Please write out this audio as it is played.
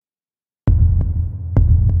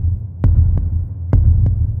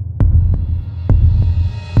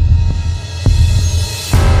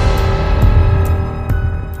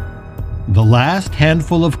Last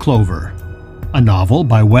Handful of Clover, a novel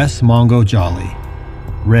by Wes Mongo Jolly,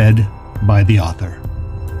 read by the author.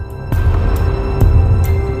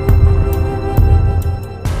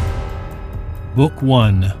 Book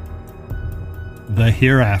 1, The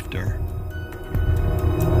Hereafter.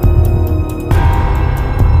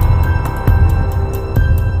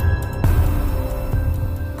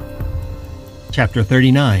 Chapter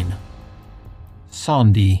 39,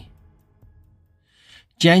 Saṁdhi.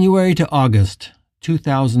 January to August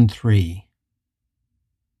 2003.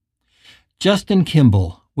 Justin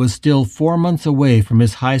Kimball was still 4 months away from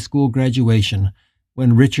his high school graduation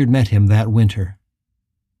when Richard met him that winter.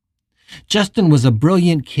 Justin was a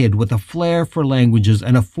brilliant kid with a flair for languages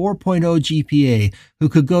and a 4.0 GPA who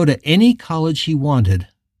could go to any college he wanted.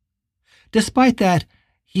 Despite that,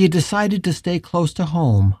 he had decided to stay close to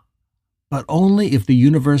home, but only if the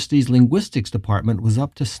university's linguistics department was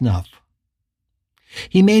up to snuff.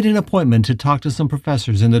 He made an appointment to talk to some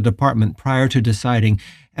professors in the department prior to deciding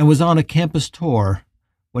and was on a campus tour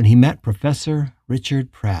when he met Professor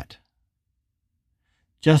Richard Pratt.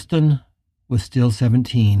 Justin was still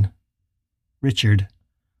 17. Richard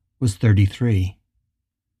was 33.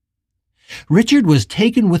 Richard was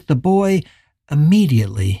taken with the boy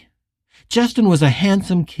immediately. Justin was a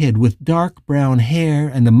handsome kid with dark brown hair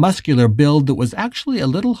and a muscular build that was actually a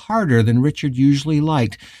little harder than Richard usually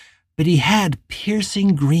liked, but he had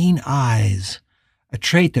piercing green eyes, a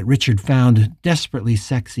trait that Richard found desperately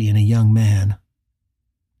sexy in a young man.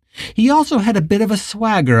 He also had a bit of a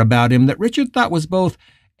swagger about him that Richard thought was both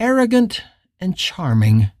arrogant and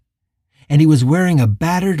charming, and he was wearing a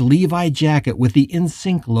battered Levi jacket with the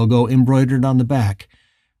NSYNC logo embroidered on the back.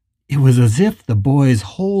 It was as if the boy's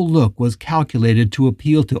whole look was calculated to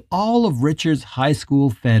appeal to all of Richard's high school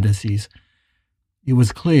fantasies. It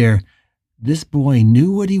was clear this boy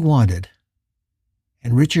knew what he wanted,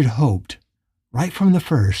 and Richard hoped, right from the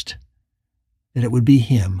first, that it would be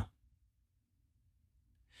him.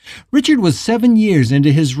 Richard was 7 years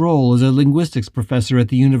into his role as a linguistics professor at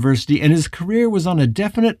the university, and his career was on a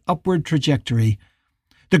definite upward trajectory.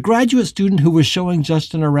 The graduate student who was showing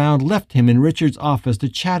Justin around left him in Richard's office to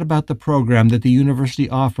chat about the program that the university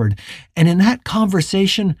offered, and in that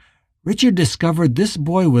conversation, Richard discovered this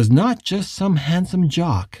boy was not just some handsome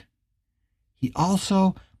jock. He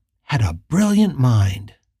also had a brilliant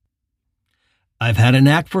mind. "I've had a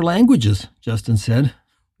knack for languages," Justin said,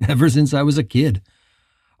 "ever since I was a kid.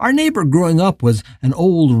 Our neighbor growing up was an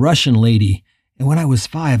old Russian lady, and when I was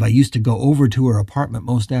 5, I used to go over to her apartment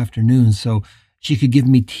most afternoons so she could give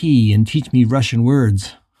me tea and teach me Russian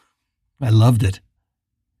words. I loved it."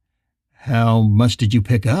 "How much did you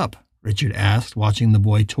pick up?" Richard asked, watching the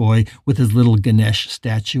boy toy with his little Ganesh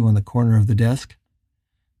statue on the corner of the desk.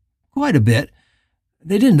 "Quite a bit.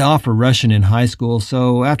 They didn't offer Russian in high school,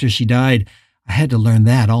 so after she died, I had to learn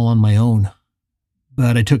that all on my own.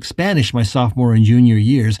 But I took Spanish my sophomore and junior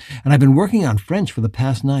years, and I've been working on French for the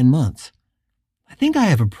past 9 months. I think I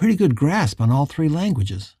have a pretty good grasp on all 3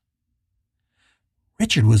 languages."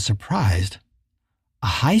 Richard was surprised. A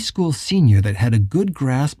high school senior that had a good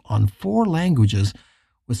grasp on 4 languages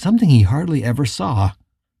was something he hardly ever saw.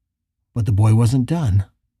 But the boy wasn't done.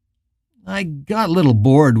 "I got a little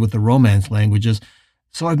bored with the Romance languages,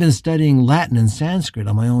 so I've been studying Latin and Sanskrit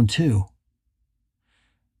on my own too."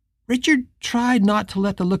 Richard tried not to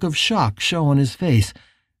let the look of shock show on his face.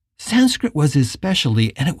 Sanskrit was his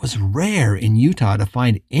specialty, and it was rare in Utah to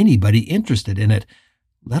find anybody interested in it,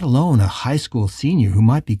 let alone a high school senior who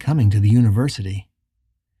might be coming to the university.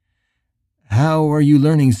 "How are you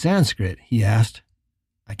learning Sanskrit?" he asked.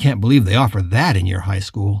 "I can't believe they offer that in your high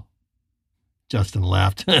school." Justin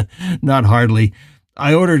laughed. "Not hardly.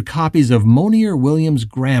 I ordered copies of Monier Williams'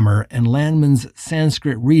 Grammar and Landman's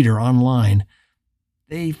Sanskrit Reader online.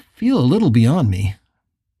 They feel a little beyond me,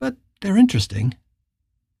 but they're interesting."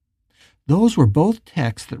 Those were both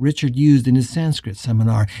texts that Richard used in his Sanskrit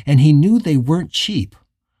seminar, and he knew they weren't cheap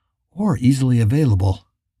or easily available.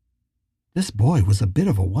 This boy was a bit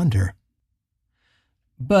of a wonder.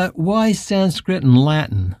 "But why Sanskrit and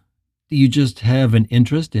Latin? Do you just have an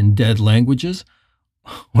interest in dead languages?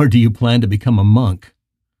 Or do you plan to become a monk?"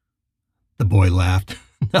 The boy laughed.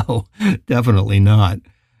 "No, definitely not.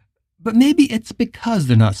 But maybe it's because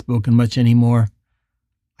they're not spoken much anymore.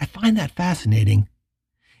 I find that fascinating.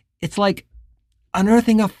 It's like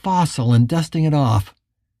unearthing a fossil and dusting it off.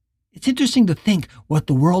 It's interesting to think what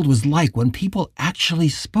the world was like when people actually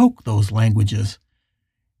spoke those languages,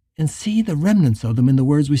 and see the remnants of them in the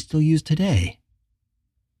words we still use today."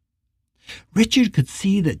 Richard could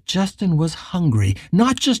see that Justin was hungry,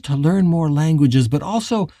 not just to learn more languages, but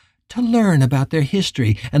also to learn about their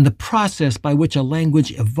history and the process by which a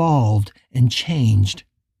language evolved and changed.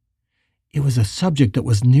 It was a subject that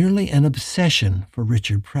was nearly an obsession for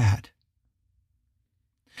Richard Pratt.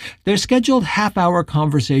 Their scheduled half-hour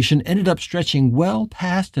conversation ended up stretching well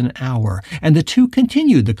past an hour, and the two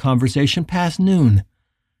continued the conversation past noon.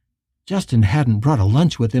 Justin hadn't brought a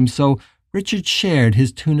lunch with him, so Richard shared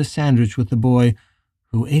his tuna sandwich with the boy,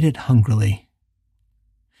 who ate it hungrily.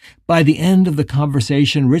 By the end of the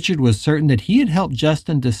conversation, Richard was certain that he had helped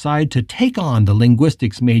Justin decide to take on the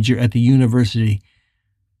linguistics major at the university.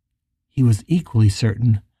 He was equally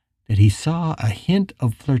certain that he saw a hint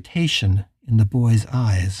of flirtation in the boy's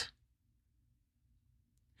eyes.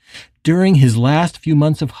 During his last few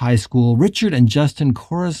months of high school, Richard and Justin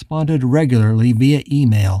corresponded regularly via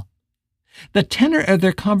email. The tenor of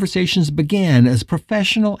their conversations began as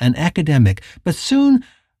professional and academic, but soon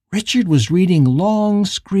Richard was reading long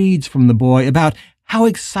screeds from the boy about how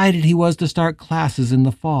excited he was to start classes in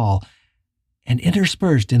the fall, and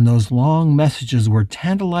interspersed in those long messages were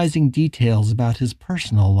tantalizing details about his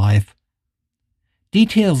personal life.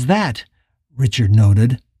 Details that, Richard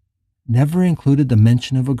noted, never included the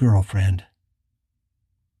mention of a girlfriend.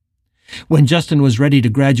 When Justin was ready to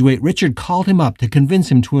graduate, Richard called him up to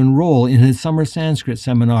convince him to enroll in his summer Sanskrit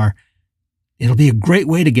seminar. "It'll be a great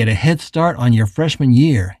way to get a head start on your freshman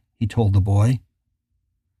year," he told the boy.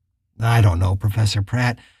 "I don't know, Professor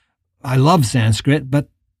Pratt. I love Sanskrit, but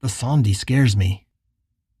the Saṁdhi scares me."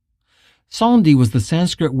 Saṁdhi was the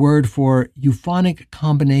Sanskrit word for euphonic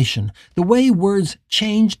combination, the way words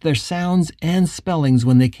changed their sounds and spellings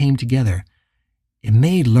when they came together. It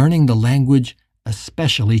made learning the language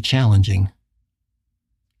especially challenging.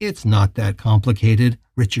 "It's not that complicated,"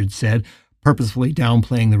 Richard said, purposefully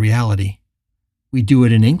downplaying the reality. "We do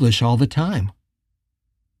it in English all the time."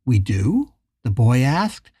 "We do?" the boy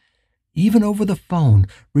asked. Even over the phone,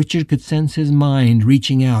 Richard could sense his mind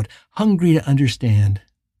reaching out, hungry to understand.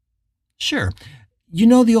 "Sure. You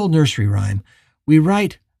know the old nursery rhyme. We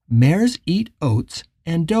write, 'Mares eat oats,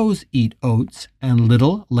 and does eat oats, and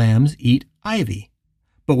little lambs eat ivy.'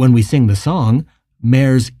 But when we sing the song,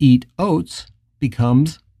 'Mares eat oats'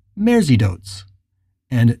 becomes 'mares eat oats,'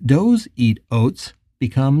 and 'does eat oats'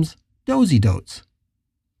 becomes 'does eat oats.'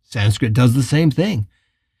 Sanskrit does the same thing.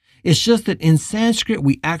 It's just that in Sanskrit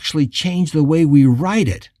we actually change the way we write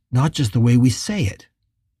it, not just the way we say it."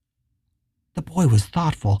 The boy was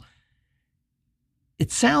thoughtful.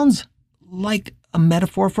 "It sounds like a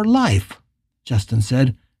metaphor for life," Justin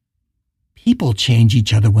said. "People change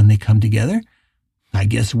each other when they come together. I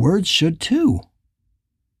guess words should too."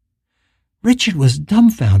 Richard was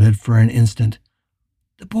dumbfounded for an instant.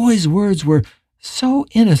 The boy's words were so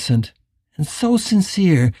innocent and so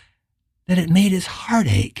sincere that it made his heart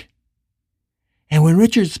ache. And when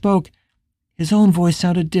Richard spoke, his own voice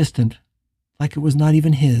sounded distant, like it was not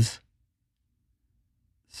even his.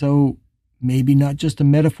 "So maybe not just a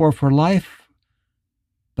metaphor for life,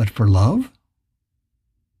 but for love?"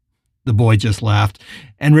 The boy just laughed,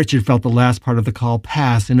 and Richard felt the last part of the call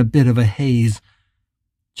pass in a bit of a haze.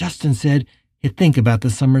 Justin said he'd think about the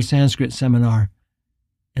summer Sanskrit seminar,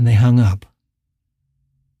 and they hung up.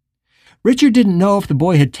 Richard didn't know if the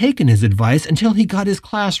boy had taken his advice until he got his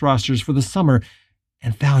class rosters for the summer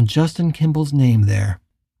and found Justin Kimball's name there.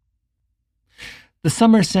 The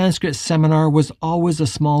summer Sanskrit seminar was always a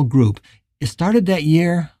small group. It started that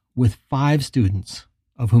year with 5 students,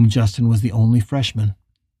 of whom Justin was the only freshman.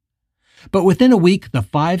 But within a week, the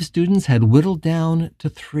 5 students had whittled down to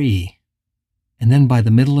 3. And then by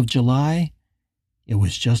the middle of July, it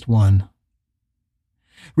was just 1.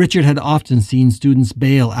 Richard had often seen students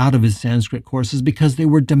bail out of his Sanskrit courses because they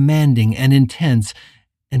were demanding and intense,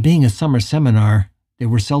 and being a summer seminar, they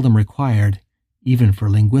were seldom required, even for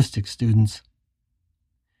linguistics students.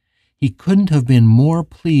 He couldn't have been more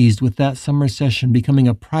pleased with that summer session becoming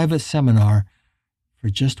a private seminar for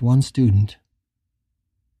just 1 student.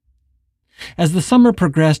 As the summer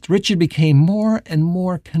progressed, Richard became more and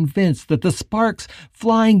more convinced that the sparks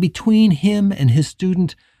flying between him and his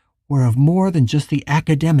student were of more than just the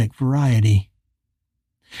academic variety.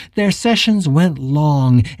 Their sessions went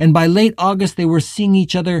long, and by late August they were seeing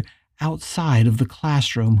each other outside of the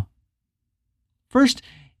classroom. First,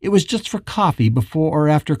 it was just for coffee before or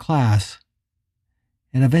after class,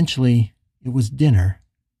 and eventually it was dinner.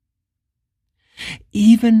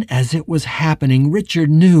 Even as it was happening, Richard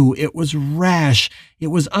knew it was rash, it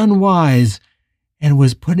was unwise, and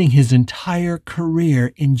was putting his entire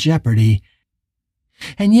career in jeopardy.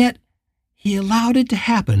 And yet, he allowed it to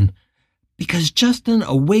happen because Justin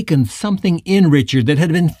awakened something in Richard that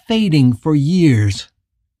had been fading for years.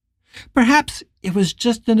 Perhaps it was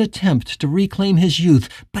just an attempt to reclaim his youth,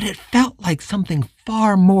 but it felt like something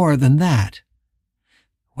far more than that.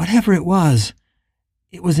 Whatever it was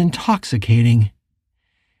intoxicating.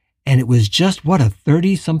 And it was just what a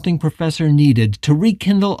 30-something professor needed to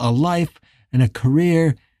rekindle a life and a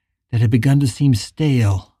career that had begun to seem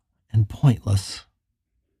stale and pointless.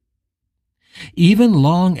 Even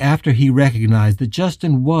long after he recognized that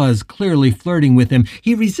Justin was clearly flirting with him,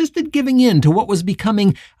 he resisted giving in to what was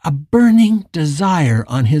becoming a burning desire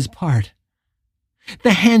on his part.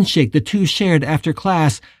 The handshake the two shared after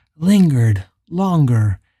class lingered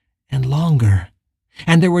longer and longer,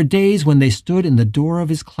 and there were days when they stood in the door of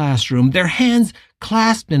his classroom, their hands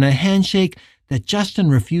clasped in a handshake that Justin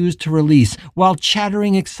refused to release, while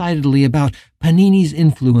chattering excitedly about Panini's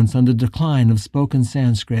influence on the decline of spoken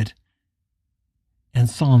Sanskrit, and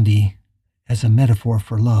Saṁdhi as a metaphor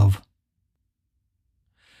for love.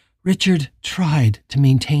 Richard tried to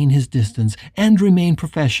maintain his distance and remain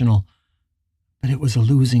professional, but it was a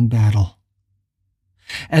losing battle.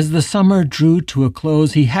 As the summer drew to a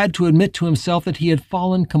close, he had to admit to himself that he had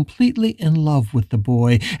fallen completely in love with the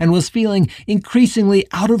boy and was feeling increasingly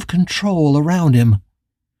out of control around him.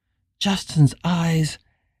 Justin's eyes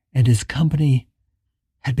and his company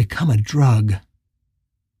had become a drug.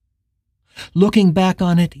 Looking back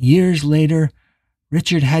on it years later,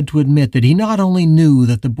 Richard had to admit that he not only knew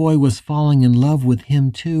that the boy was falling in love with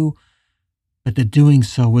him too, but that doing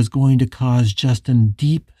so was going to cause Justin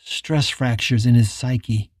deep stress fractures in his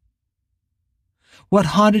psyche. What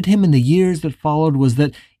haunted him in the years that followed was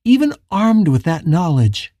that, even armed with that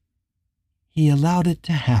knowledge, he allowed it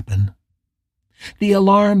to happen. The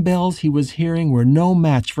alarm bells he was hearing were no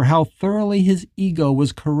match for how thoroughly his ego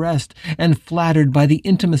was caressed and flattered by the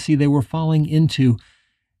intimacy they were falling into,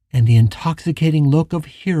 and the intoxicating look of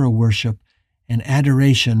hero worship and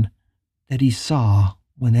adoration that he saw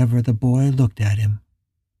whenever the boy looked at him.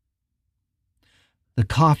 The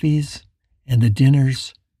coffees and the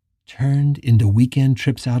dinners turned into weekend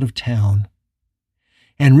trips out of town,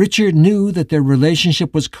 and Richard knew that their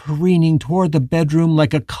relationship was careening toward the bedroom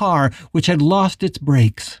like a car which had lost its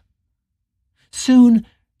brakes. Soon,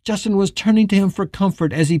 Justin was turning to him for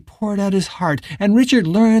comfort as he poured out his heart, and Richard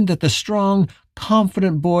learned that the strong,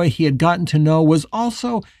 confident boy he had gotten to know was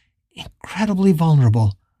also incredibly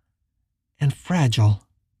vulnerable and fragile.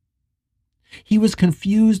 He was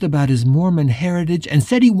confused about his Mormon heritage and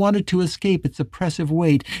said he wanted to escape its oppressive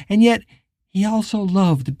weight, and yet he also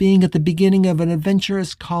loved being at the beginning of an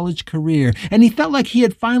adventurous college career, and he felt like he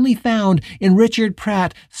had finally found in Richard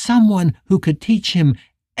Pratt someone who could teach him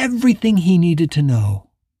everything he needed to know.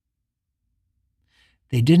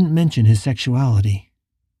 They didn't mention his sexuality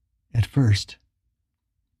at first,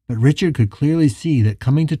 but Richard could clearly see that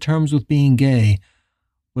coming to terms with being gay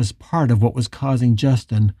was part of what was causing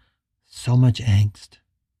Justin so much angst.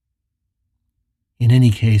 In any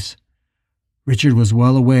case, Richard was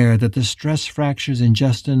well aware that the stress fractures in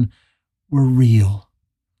Justin were real,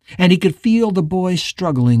 and he could feel the boy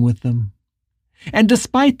struggling with them. And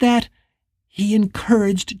despite that, he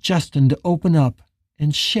encouraged Justin to open up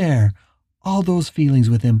and share all those feelings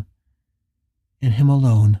with him, and him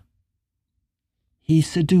alone. He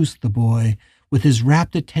seduced the boy with his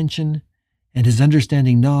rapt attention and his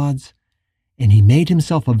understanding nods, and he made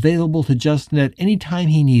himself available to Justin at any time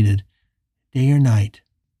he needed, day or night.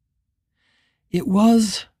 It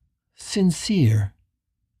was sincere.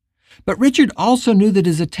 But Richard also knew that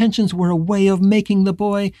his attentions were a way of making the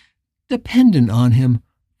boy dependent on him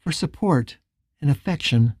for support and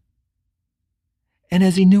affection. And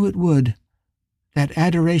as he knew it would, that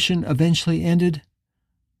adoration eventually ended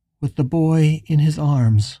with the boy in his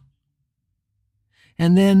arms.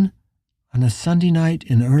 And then, on a Sunday night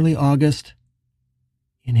in early August,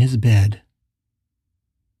 in his bed.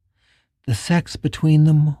 The sex between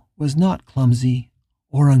them was not clumsy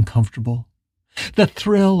or uncomfortable. The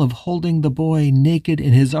thrill of holding the boy naked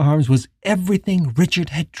in his arms was everything Richard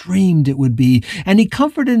had dreamed it would be, and he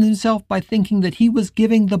comforted himself by thinking that he was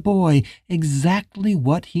giving the boy exactly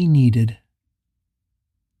what he needed.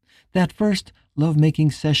 That first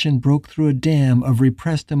love-making session broke through a dam of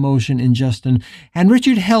repressed emotion in Justin, and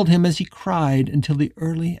Richard held him as he cried until the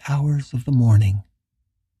early hours of the morning.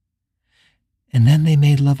 And then they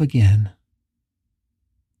made love again,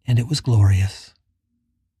 and it was glorious.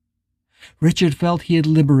 Richard felt he had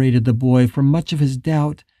liberated the boy from much of his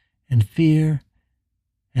doubt and fear,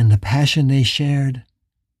 and the passion they shared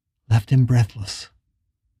left him breathless.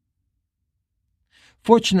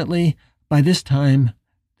 Fortunately, by this time,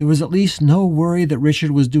 there was at least no worry that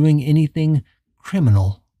Richard was doing anything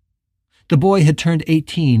criminal. The boy had turned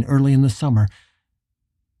 18 early in the summer.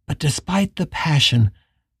 But despite the passion,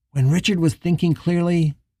 When Richard was thinking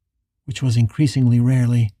clearly, which was increasingly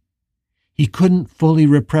rarely, he couldn't fully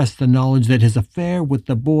repress the knowledge that his affair with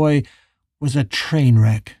the boy was a train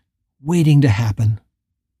wreck waiting to happen.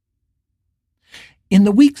 In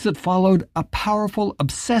the weeks that followed, a powerful,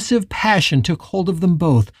 obsessive passion took hold of them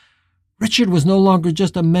both. Richard was no longer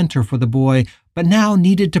just a mentor for the boy, but now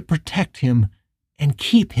needed to protect him and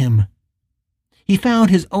keep him. He found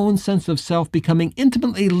his own sense of self becoming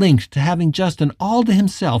intimately linked to having Justin all to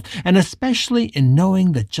himself, and especially in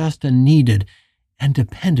knowing that Justin needed and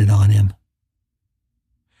depended on him.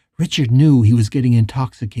 Richard knew he was getting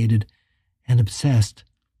intoxicated and obsessed,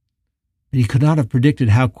 but he could not have predicted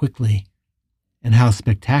how quickly and how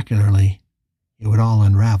spectacularly it would all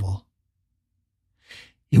unravel.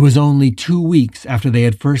 It was only 2 weeks after they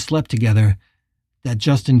had first slept together that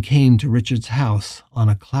Justin came to Richard's house on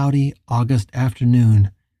a cloudy August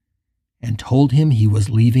afternoon and told him he was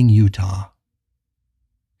leaving Utah.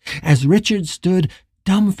 As Richard stood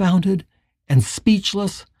dumbfounded and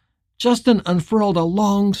speechless, Justin unfurled a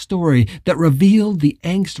long story that revealed the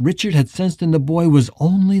angst Richard had sensed in the boy was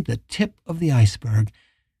only the tip of the iceberg,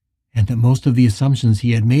 and that most of the assumptions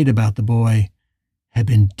he had made about the boy had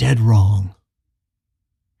been dead wrong.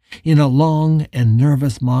 In a long and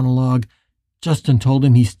nervous monologue, Justin told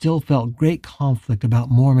him he still felt great conflict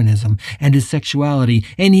about Mormonism and his sexuality,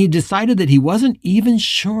 and he decided that he wasn't even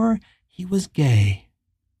sure he was gay.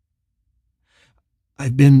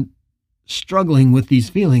 "I've been struggling with these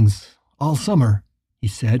feelings all summer," he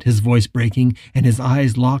said, his voice breaking and his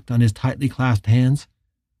eyes locked on his tightly clasped hands.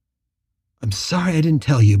 "I'm sorry I didn't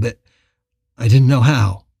tell you, but I didn't know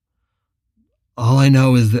how. All I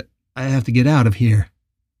know is that I have to get out of here.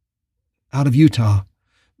 Out of Utah.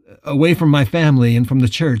 Away from my family and from the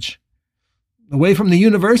church. Away from the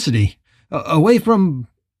university. Away from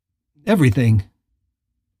everything.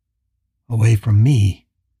 Away from me,"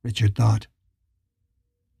 Richard thought.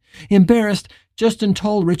 Embarrassed, Justin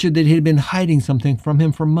told Richard that he had been hiding something from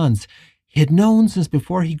him for months. He had known since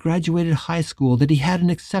before he graduated high school that he had an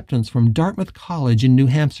acceptance from Dartmouth College in New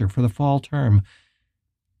Hampshire for the fall term.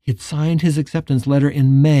 He had signed his acceptance letter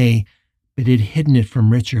in May, but he had hidden it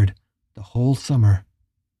from Richard the whole summer.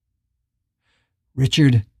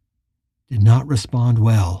 Richard did not respond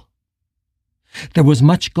well. There was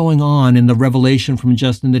much going on in the revelation from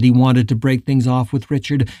Justin that he wanted to break things off with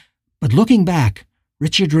Richard, but looking back,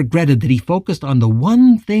 Richard regretted that he focused on the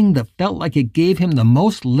one thing that felt like it gave him the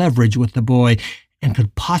most leverage with the boy and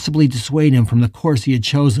could possibly dissuade him from the course he had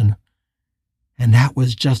chosen. And that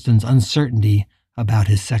was Justin's uncertainty about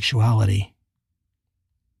his sexuality.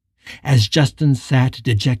 As Justin sat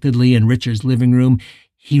dejectedly in Richard's living room,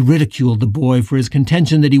 he ridiculed the boy for his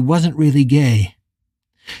contention that he wasn't really gay.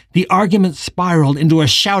 The argument spiraled into a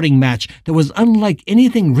shouting match that was unlike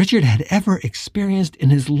anything Richard had ever experienced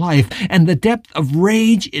in his life, and the depth of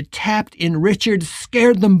rage it tapped in Richard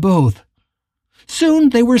scared them both.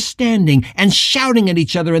 Soon they were standing and shouting at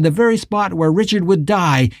each other in the very spot where Richard would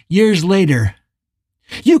die years later.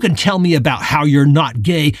 "You can tell me about how you're not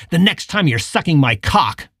gay the next time you're sucking my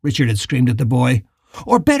cock," Richard had screamed at the boy.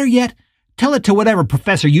 "Or better yet, tell it to whatever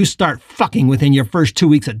professor you start fucking within your first 2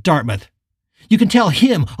 weeks at Dartmouth. You can tell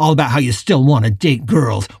him all about how you still want to date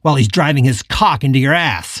girls while he's driving his cock into your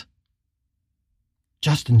ass."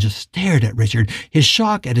 Justin just stared at Richard, his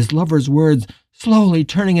shock at his lover's words slowly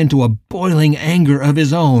turning into a boiling anger of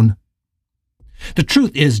his own. "The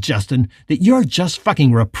truth is, Justin, that you're just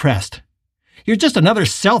fucking repressed. You're just another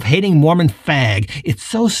self-hating Mormon fag. It's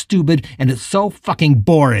so stupid and it's so fucking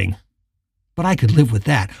boring. But I could live with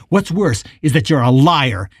that. What's worse is that you're a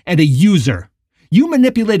liar and a user. You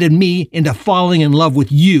manipulated me into falling in love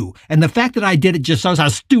with you, and the fact that I did it just shows how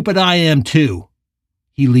stupid I am, too."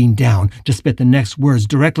 He leaned down to spit the next words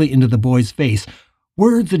directly into the boy's face,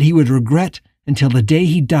 words that he would regret until the day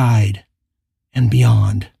he died and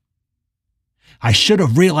beyond. "I should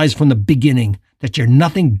have realized from the beginning that you're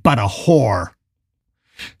nothing but a whore."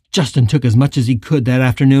 Justin took as much as he could that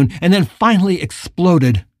afternoon and then finally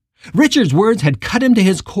exploded. Richard's words had cut him to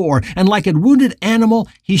his core, and like a wounded animal,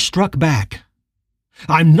 he struck back.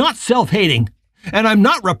 "I'm not self-hating, and I'm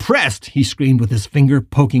not repressed," he screamed with his finger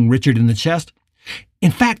poking Richard in the chest.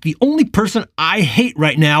 "In fact, the only person I hate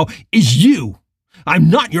right now is you. I'm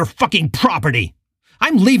not your fucking property.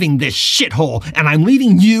 I'm leaving this shithole, and I'm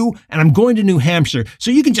leaving you, and I'm going to New Hampshire, so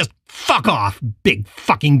you can just fuck off, big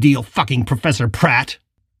fucking deal fucking Professor Pratt."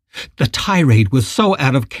 The tirade was so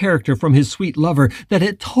out of character from his sweet lover that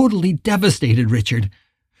it totally devastated Richard.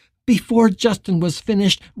 Before Justin was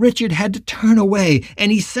finished, Richard had to turn away,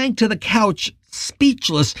 and he sank to the couch,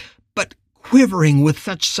 speechless, but quivering with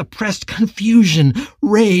such suppressed confusion,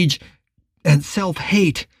 rage, and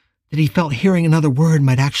self-hate that he felt hearing another word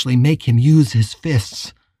might actually make him use his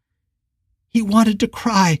fists. He wanted to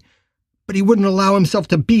cry, but he wouldn't allow himself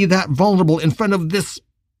to be that vulnerable in front of this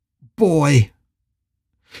boy.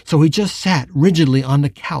 So he just sat rigidly on the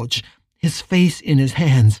couch, his face in his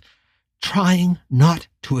hands, trying not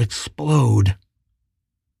to explode.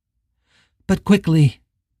 But quickly,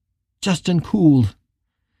 Justin cooled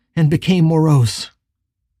and became morose.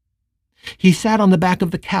 He sat on the back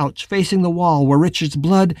of the couch, facing the wall where Richard's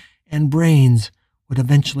blood and brains would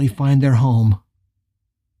eventually find their home.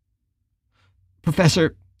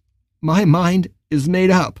 Professor, my mind is made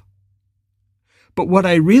up. But what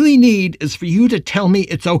I really need is for you to tell me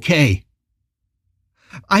it's okay.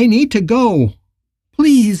 I need to go.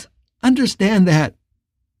 Please understand that.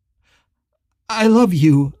 I love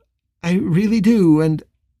you. I really do, and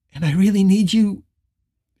I really need you.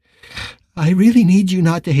 I really need you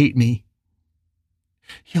not to hate me.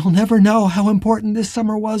 You'll never know how important this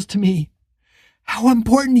summer was to me. How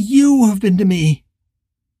important you have been to me.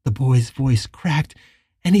 The boy's voice cracked,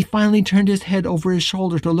 and he finally turned his head over his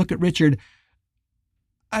shoulder to look at Richard.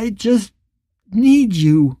 I just need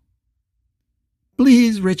you.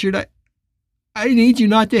 Please, Richard, I need you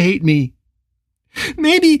not to hate me.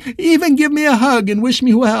 Maybe even give me a hug and wish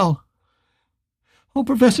me well. Oh,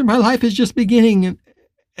 Professor, my life is just beginning,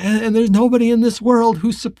 and there's nobody in this world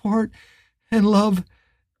whose support and love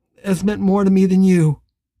has meant more to me than you.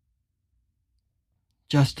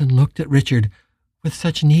 Justin looked at Richard with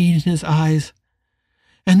such need in his eyes,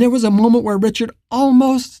 and there was a moment where Richard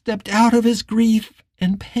almost stepped out of his grief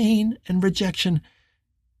and pain and rejection.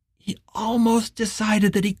 He almost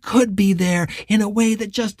decided that he could be there in a way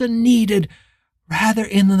that Justin needed, rather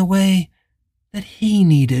in the way that he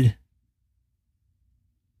needed.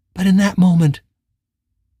 But in that moment,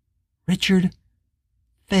 Richard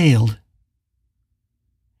failed.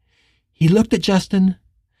 He looked at Justin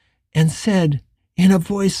and said in a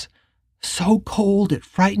voice so cold it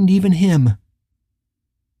frightened even him,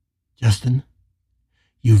 Justin,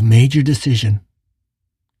 you've made your decision.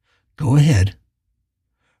 Go ahead.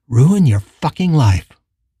 Ruin your fucking life.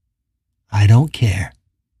 I don't care.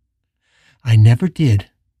 I never did.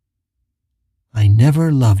 I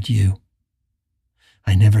never loved you.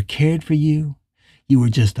 I never cared for you. You were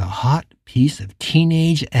just a hot piece of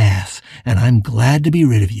teenage ass, and I'm glad to be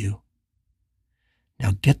rid of you.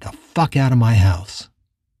 Now get the fuck out of my house.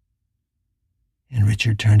 And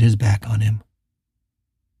Richard turned his back on him.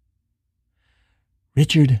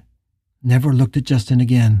 Richard never looked at Justin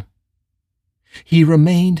again. He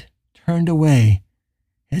remained turned away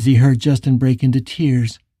as he heard Justin break into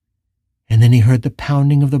tears, and then he heard the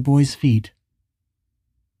pounding of the boy's feet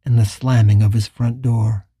and the slamming of his front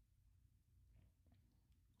door.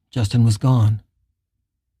 Justin was gone,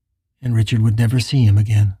 and Richard would never see him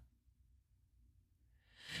again.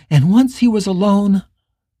 And once he was alone,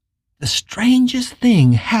 the strangest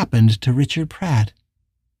thing happened to Richard Pratt.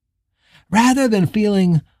 Rather than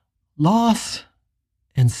feeling loss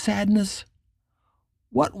and sadness,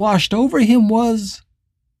 what washed over him was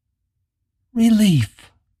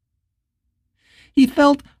relief. He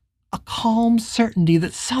felt a calm certainty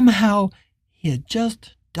that somehow he had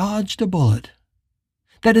just dodged a bullet,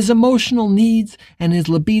 that his emotional needs and his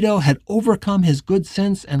libido had overcome his good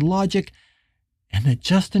sense and logic, and that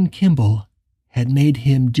Justin Kimball had made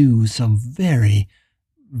him do some very,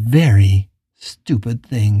 very stupid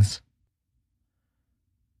things.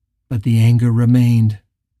 But the anger remained.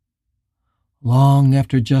 Long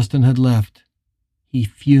after Justin had left, he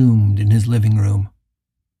fumed in his living room.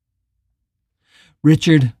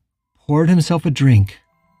 Richard poured himself a drink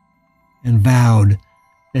and vowed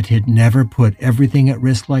that he'd never put everything at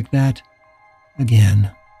risk like that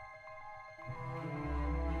again.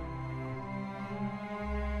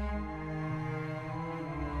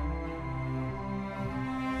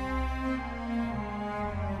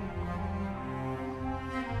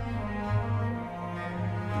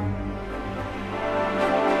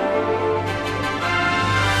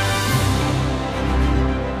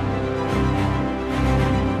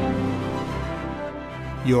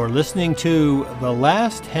 You're listening to The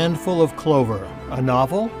Last Handful of Clover, a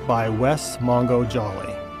novel by Wes Mongo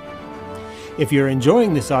Jolly. If you're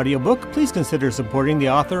enjoying this audiobook, please consider supporting the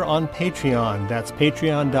author on Patreon. That's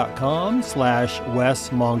patreon.com/Wes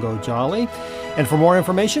Mongo Jolly. And for more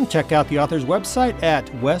information, check out the author's website at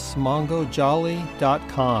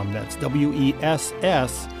wesmongojolly.com. That's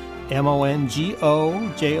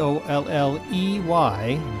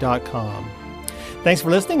WESSMONGOJOLLEY.com. Thanks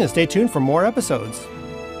for listening and stay tuned for more episodes.